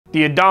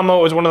The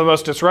ADAMO is one of the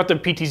most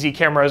disruptive PTZ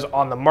cameras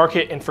on the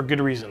market, and for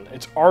good reason.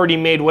 It's already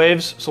made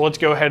waves, so let's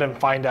go ahead and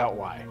find out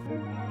why.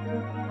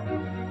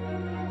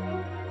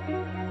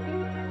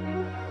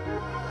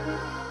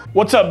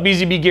 What's up,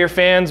 BZBGEAR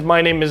fans?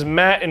 My name is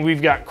Matt, and we've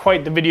got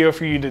quite the video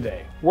for you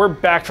today. We're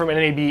back from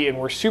NAB, and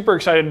we're super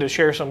excited to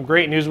share some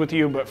great news with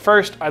you, but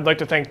first, I'd like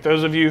to thank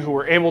those of you who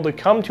were able to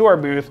come to our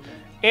booth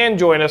and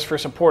join us for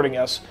supporting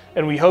us,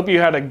 and we hope you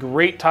had a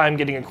great time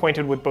getting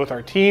acquainted with both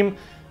our team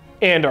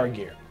and our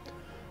gear.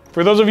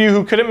 For those of you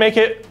who couldn't make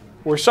it,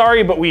 we're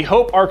sorry, but we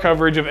hope our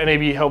coverage of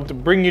NAB helped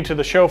bring you to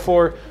the show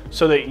floor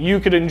so that you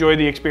could enjoy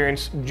the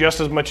experience just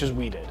as much as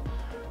we did.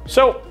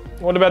 So,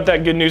 what about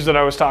that good news that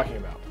I was talking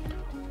about?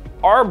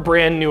 Our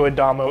brand new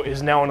ADAMO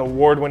is now an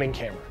award-winning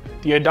camera.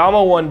 The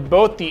ADAMO won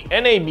both the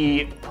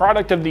NAB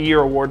Product of the Year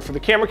award for the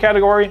camera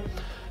category,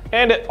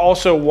 and it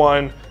also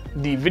won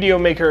the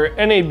Videomaker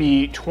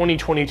NAB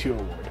 2022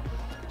 award.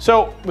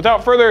 So,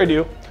 without further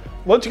ado,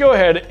 let's go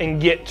ahead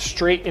and get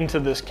straight into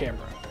this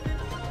camera.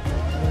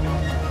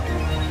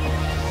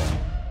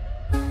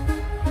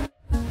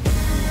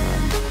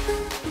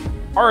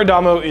 Our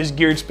ADAMO is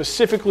geared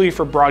specifically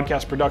for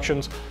broadcast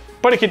productions,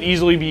 but it can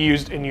easily be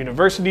used in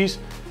universities,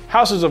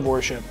 houses of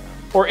worship,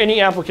 or any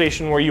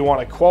application where you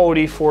want a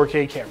quality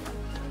 4K camera.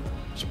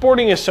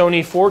 Sporting a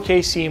Sony 4K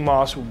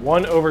CMOS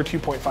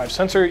 1/2.5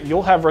 sensor,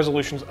 you'll have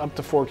resolutions up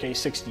to 4K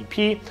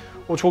 60p,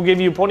 which will give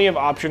you plenty of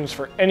options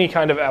for any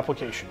kind of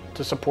application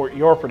to support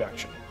your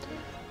production.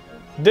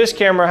 This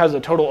camera has a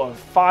total of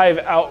 5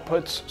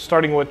 outputs,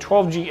 starting with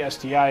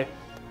 12G-SDI,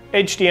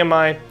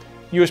 HDMI,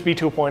 USB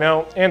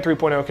 2.0 and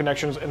 3.0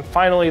 connections, and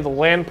finally the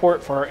LAN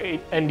port for our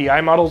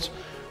NDI models,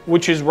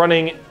 which is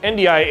running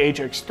NDI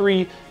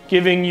HX3,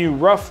 giving you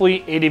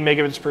roughly 80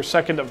 megabits per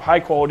second of high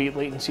quality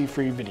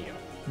latency-free video.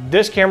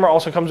 This camera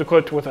also comes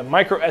equipped with a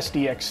micro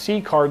SDXC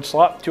card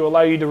slot to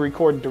allow you to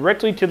record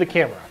directly to the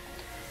camera.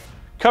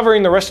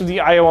 Covering the rest of the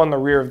I/O on the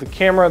rear of the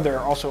camera, there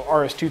are also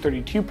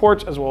RS-232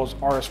 ports as well as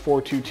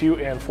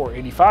RS-422 and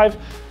 485.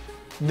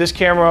 This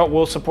camera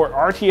will support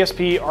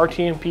RTSP,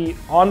 RTMP,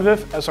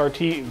 ONVIF,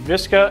 SRT,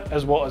 VISCA,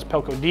 as well as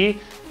Pelco D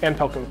and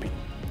Pelco P.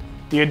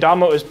 The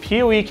ADAMO is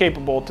PoE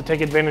capable to take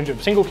advantage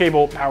of single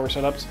cable power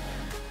setups,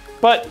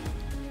 but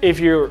if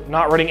you're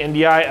not running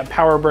NDI, a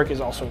power brick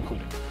is also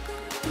included.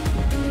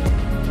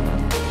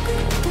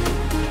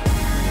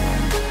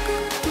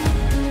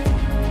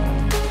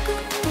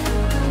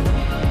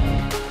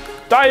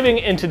 Diving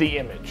into the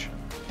image.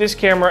 This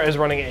camera is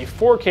running a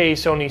 4K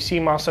Sony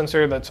CMOS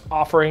sensor that's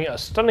offering a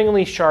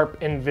stunningly sharp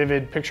and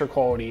vivid picture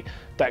quality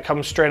that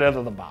comes straight out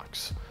of the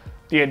box.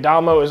 The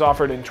ADAMO is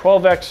offered in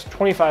 12x,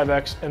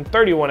 25x, and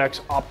 31x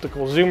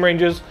optical zoom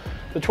ranges.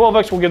 The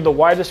 12x will give the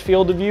widest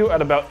field of view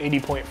at about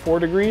 80.4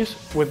 degrees,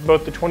 with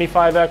both the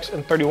 25x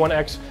and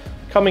 31x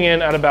coming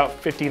in at about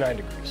 59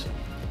 degrees.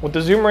 With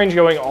the zoom range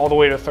going all the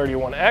way to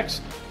 31x,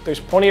 there's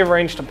plenty of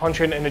range to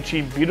punch in and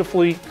achieve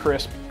beautifully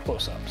crisp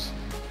close-ups.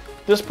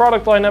 This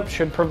product lineup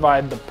should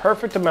provide the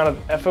perfect amount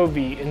of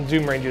FOV and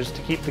zoom ranges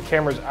to keep the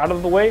cameras out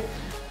of the way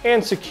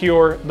and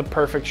secure the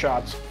perfect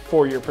shots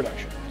for your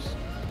productions.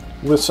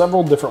 With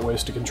several different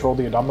ways to control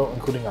the ADAMO,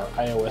 including our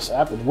iOS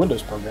app and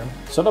Windows program,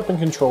 setup and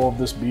control of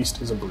this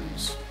beast is a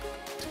breeze.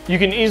 You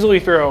can easily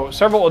throw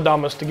several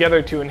ADAMOs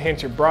together to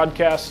enhance your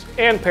broadcasts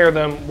and pair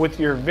them with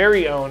your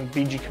very own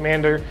BG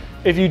Commander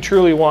if you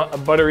truly want a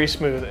buttery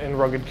smooth and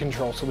rugged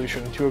control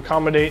solution to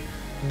accommodate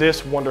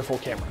this wonderful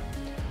camera.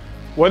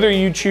 Whether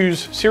you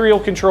choose serial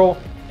control,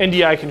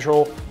 NDI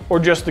control, or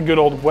just the good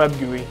old web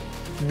GUI,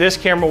 this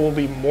camera will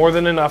be more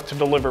than enough to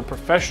deliver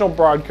professional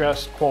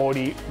broadcast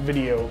quality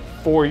video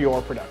for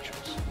your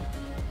productions.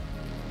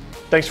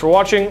 Thanks for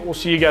watching. We'll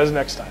see you guys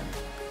next time.